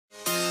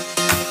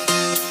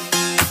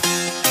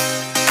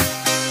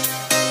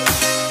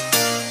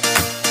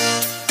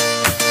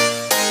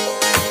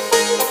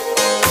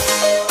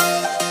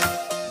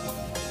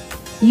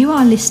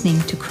are listening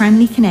to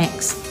Cranleigh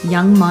Connect's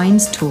Young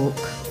Minds Talk.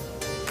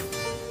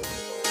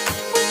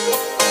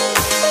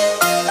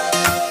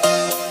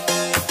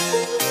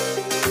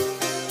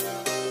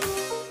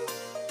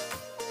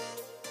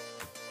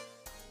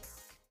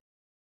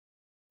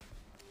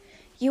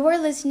 You are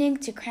listening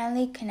to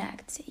Cranleigh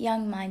Connect's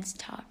Young Minds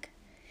Talk.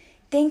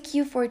 Thank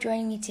you for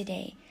joining me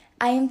today.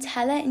 I am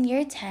Tala in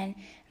year 10.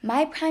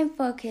 My prime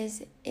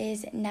focus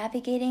is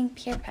navigating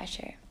peer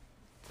pressure.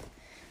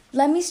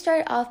 Let me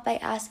start off by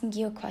asking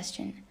you a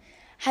question.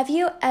 Have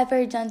you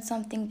ever done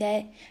something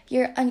that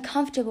you're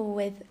uncomfortable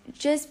with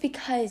just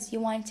because you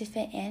want to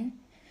fit in?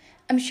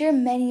 I'm sure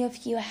many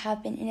of you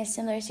have been in a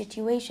similar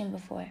situation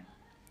before.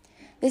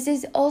 This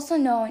is also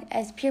known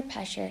as peer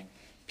pressure.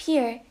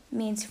 Peer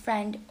means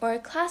friend or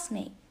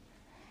classmate.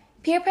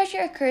 Peer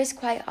pressure occurs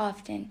quite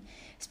often,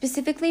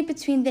 specifically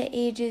between the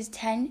ages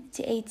 10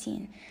 to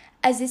 18,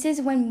 as this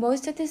is when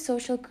most of the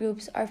social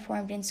groups are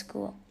formed in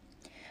school.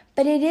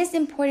 But it is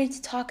important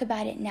to talk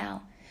about it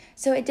now,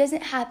 so it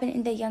doesn't happen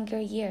in the younger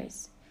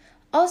years.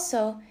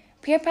 Also,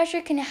 peer pressure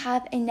can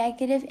have a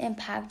negative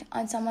impact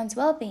on someone's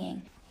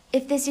well-being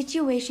if the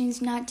situation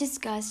is not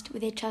discussed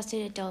with a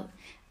trusted adult,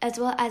 as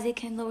well as it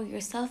can lower your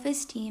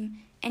self-esteem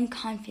and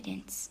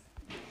confidence.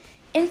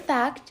 In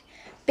fact,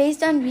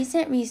 based on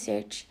recent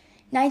research,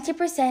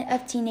 90%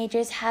 of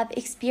teenagers have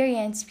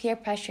experienced peer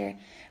pressure,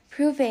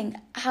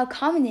 proving how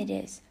common it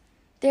is.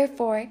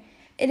 Therefore,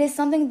 it is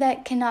something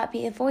that cannot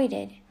be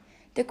avoided.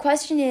 The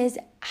question is,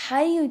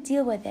 how do you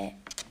deal with it?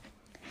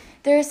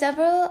 There are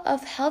several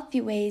healthy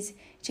ways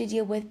to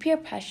deal with peer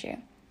pressure.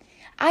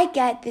 I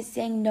get that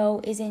saying no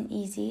isn't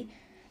easy.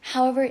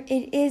 However,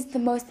 it is the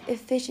most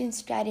efficient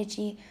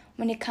strategy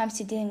when it comes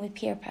to dealing with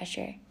peer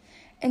pressure.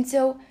 And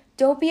so,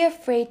 don't be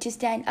afraid to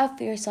stand up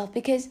for yourself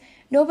because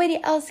nobody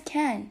else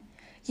can.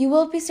 You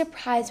will be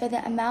surprised by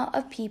the amount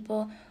of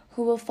people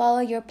who will follow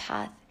your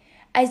path,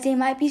 as they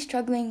might be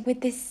struggling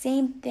with the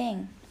same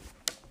thing.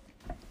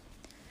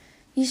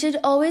 You should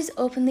always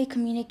openly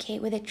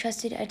communicate with a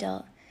trusted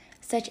adult,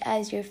 such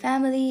as your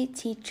family,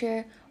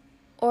 teacher,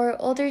 or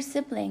older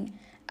sibling.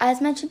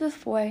 As mentioned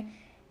before,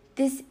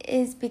 this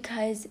is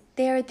because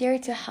they are there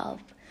to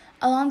help.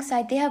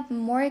 Alongside, they have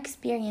more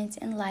experience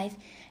in life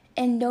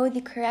and know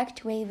the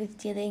correct way with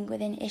dealing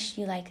with an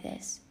issue like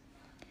this.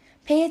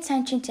 Pay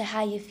attention to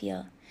how you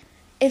feel.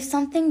 If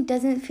something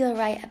doesn't feel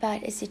right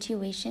about a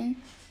situation,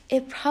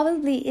 it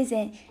probably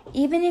isn't,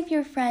 even if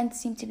your friends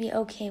seem to be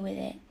okay with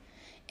it.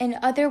 In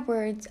other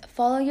words,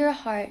 follow your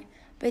heart,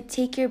 but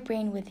take your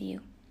brain with you.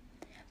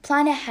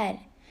 Plan ahead.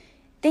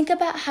 Think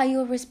about how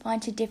you'll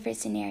respond to different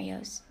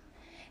scenarios.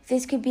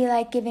 This could be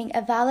like giving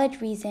a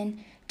valid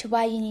reason to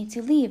why you need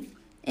to leave,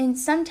 and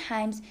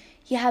sometimes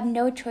you have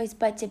no choice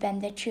but to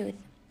bend the truth,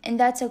 and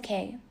that's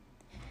okay.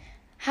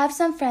 Have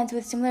some friends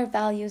with similar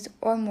values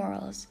or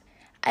morals,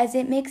 as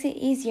it makes it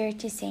easier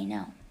to say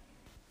no.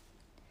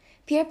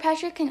 Peer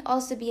pressure can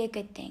also be a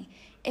good thing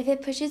if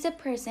it pushes a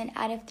person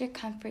out of their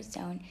comfort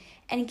zone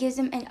and gives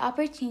them an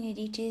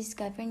opportunity to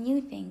discover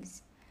new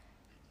things.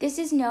 This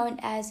is known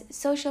as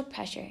social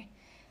pressure.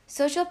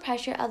 Social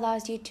pressure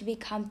allows you to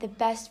become the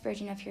best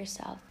version of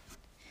yourself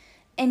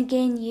and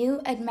gain new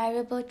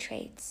admirable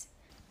traits,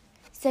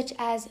 such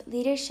as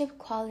leadership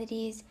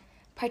qualities,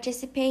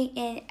 participate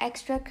in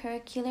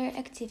extracurricular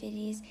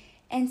activities,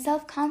 and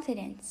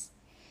self-confidence.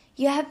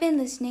 You have been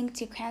listening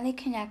to Cranleigh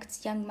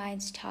Connect's Young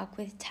Minds Talk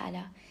with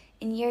Tala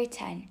in year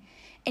 10,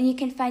 and you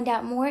can find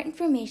out more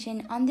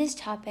information on this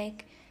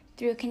topic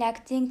through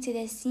connecting to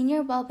the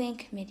Senior Wellbeing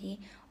Committee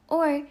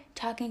or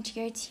talking to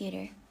your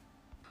tutor.